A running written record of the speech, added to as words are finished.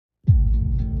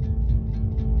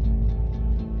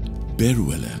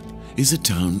Beruwela is a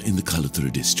town in the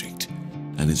Kalathura district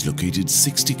and is located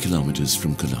 60 kilometers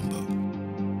from Colombo.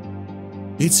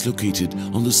 It's located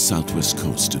on the southwest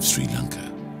coast of Sri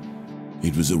Lanka.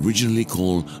 It was originally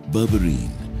called Beruwela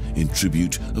in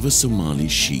tribute of a Somali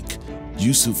sheikh,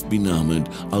 Yusuf bin Ahmed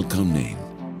al-Kaunain,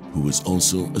 who was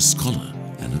also a scholar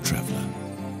and a traveler.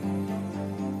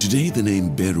 Today the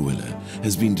name Beruwela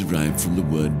has been derived from the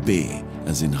word bay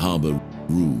as in harbour,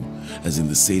 ru as in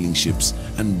the sailing ships,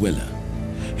 and wela.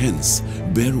 Hence,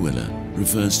 Beruwela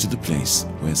refers to the place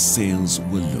where sails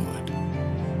were lowered.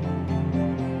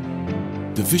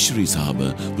 The fisheries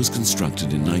harbour was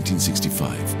constructed in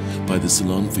 1965 by the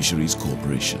Ceylon Fisheries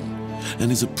Corporation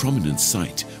and is a prominent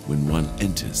site when one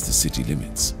enters the city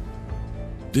limits.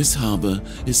 This harbour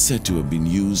is said to have been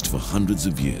used for hundreds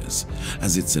of years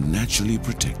as it's a naturally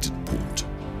protected port.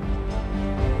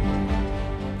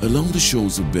 Along the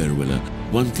shores of Beruwela,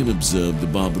 one can observe the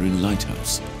Barberin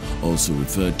Lighthouse, also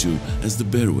referred to as the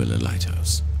Beruwela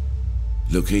Lighthouse.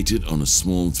 Located on a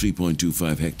small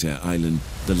 3.25 hectare island,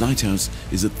 the lighthouse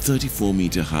is a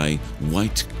 34-meter high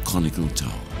white conical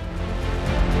tower.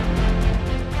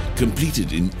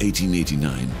 Completed in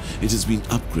 1889, it has been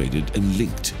upgraded and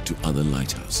linked to other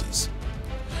lighthouses.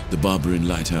 The Barberin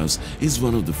Lighthouse is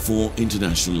one of the 4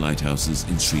 international lighthouses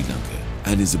in Sri Lanka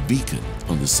and is a beacon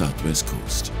on the southwest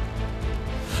coast.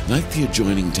 Like the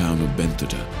adjoining town of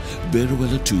Bentota,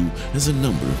 Beruwela too has a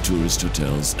number of tourist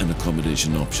hotels and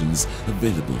accommodation options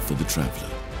available for the traveller.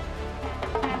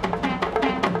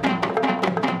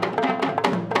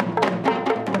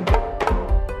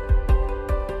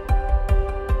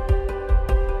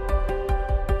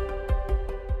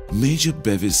 Major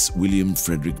Bevis William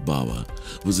Frederick Bauer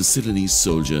was a Ceylonese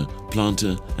soldier,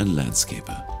 planter and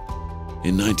landscaper.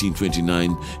 In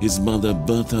 1929, his mother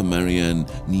Bertha Marianne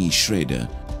Nee Schrader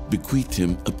bequeathed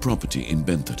him a property in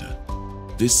Bentota.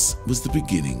 This was the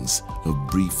beginnings of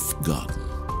Brief Garden.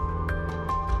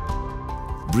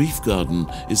 Brief Garden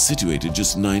is situated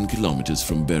just 9 kilometers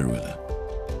from Beruwela.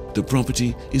 The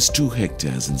property is 2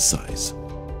 hectares in size.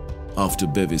 After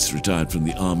Bevis retired from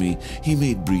the army, he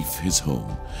made Brief his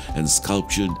home and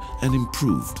sculptured and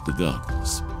improved the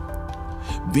gardens.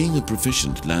 Being a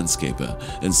proficient landscaper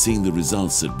and seeing the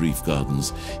results at Brief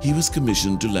Gardens, he was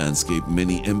commissioned to landscape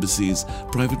many embassies,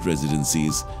 private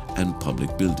residencies and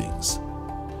public buildings.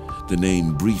 The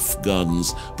name Brief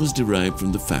Gardens was derived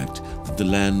from the fact that the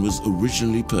land was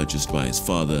originally purchased by his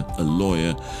father, a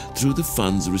lawyer, through the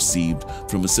funds received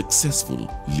from a successful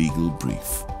legal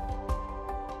brief.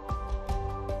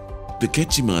 The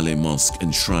Kechimale Mosque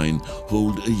and Shrine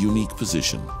hold a unique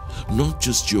position, not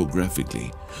just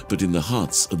geographically, but in the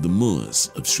hearts of the Moors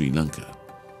of Sri Lanka.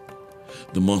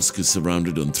 The mosque is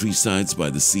surrounded on 3 sides by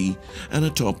the sea and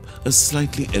atop a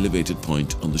slightly elevated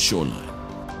point on the shoreline.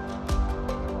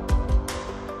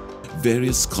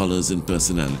 Various scholars and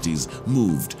personalities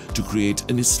moved to create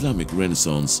an Islamic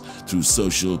renaissance through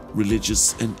social,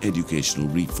 religious and educational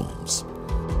reforms.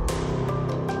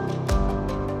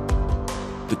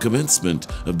 The commencement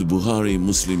of the Buhari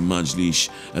Muslim Majlis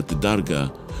at the Dargah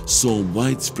saw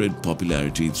widespread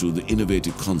popularity through the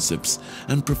innovative concepts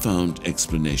and profound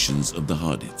explanations of the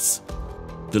hadiths.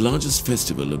 The largest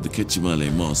festival of the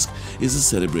Kechimale Mosque is a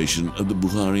celebration of the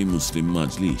Buhari Muslim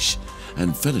Majlis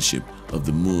and fellowship of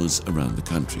the Moors around the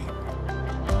country.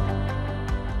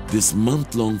 This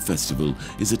month-long festival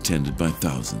is attended by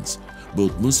thousands,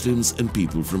 both Muslims and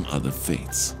people from other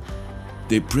faiths.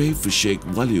 They pray for Sheikh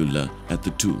Waliullah at the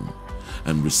tomb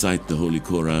and recite the Holy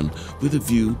Quran with a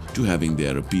view to having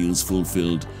their appeals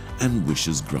fulfilled and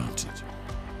wishes granted.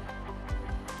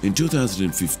 In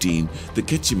 2015, the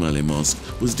Kechimale Mosque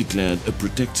was declared a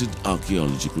protected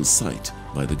archaeological site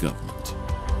by the government.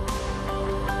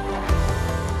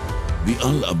 The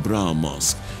Al-Abra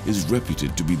Mosque is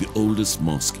reputed to be the oldest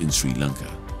mosque in Sri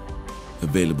Lanka.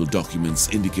 Available documents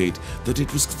indicate that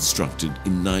it was constructed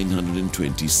in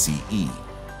 920 CE,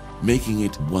 making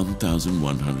it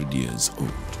 1,100 years old.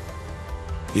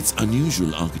 Its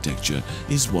unusual architecture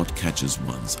is what catches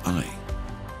one's eye.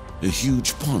 A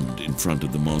huge pond in front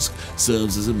of the mosque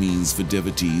serves as a means for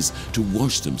devotees to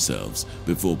wash themselves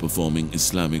before performing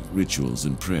Islamic rituals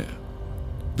and prayer.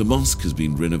 The mosque has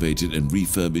been renovated and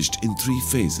refurbished in 3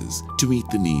 phases to meet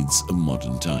the needs of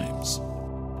modern times.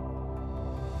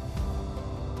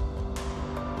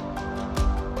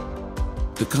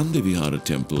 The Kandevihara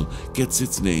temple gets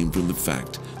its name from the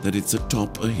fact that it's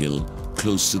atop a hill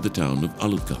close to the town of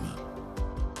Alukama.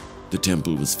 The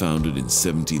temple was founded in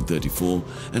 1734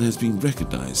 and has been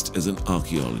recognized as an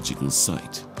archaeological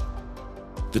site.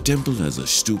 The temple has a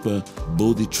stupa,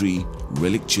 bodhi tree,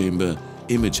 relic chamber,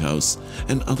 image house,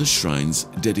 and other shrines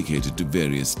dedicated to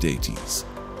various deities.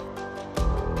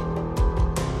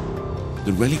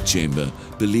 The relic chamber,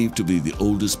 believed to be the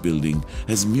oldest building,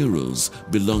 has murals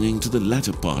belonging to the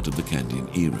latter part of the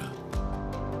Kandyan era.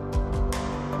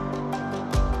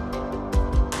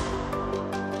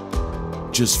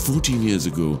 Just 14 years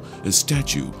ago, a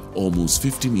statue almost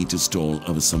 50 meters tall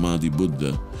of a Samadhi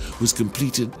Buddha was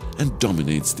completed and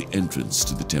dominates the entrance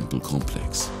to the temple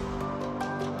complex.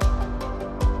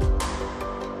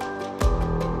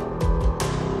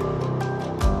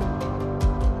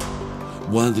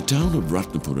 While the town of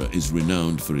Ratnapura is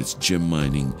renowned for its gem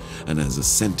mining and as a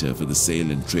center for the sale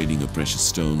and trading of precious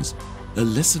stones, a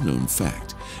lesser-known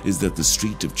fact is that the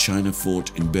street of China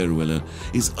Fort in Beruwela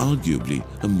is arguably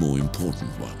a more important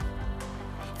one.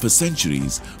 For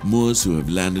centuries, Moors who have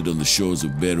landed on the shores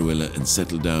of Beruwela and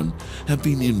settled down have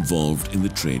been involved in the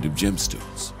trade of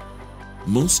gemstones.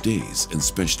 Most days, and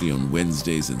especially on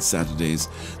Wednesdays and Saturdays,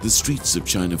 the streets of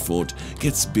China Fort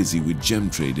gets busy with gem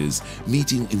traders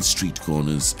meeting in street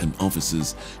corners and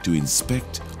offices to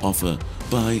inspect, offer,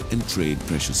 buy and trade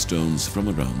precious stones from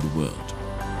around the world.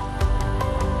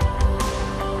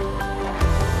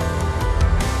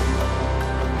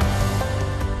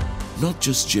 Not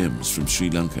just gems from Sri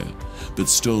Lanka, but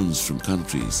stones from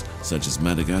countries such as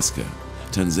Madagascar,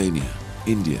 Tanzania,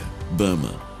 India,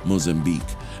 Burma,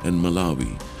 Mozambique and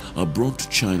Malawi are brought to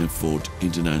China Fort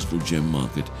International Gem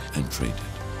Market and traded.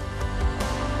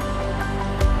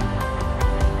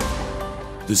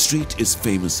 The street is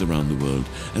famous around the world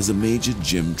as a major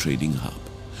gem trading hub,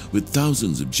 with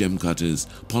thousands of gem cutters,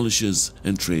 polishers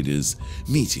and traders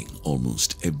meeting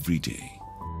almost every day.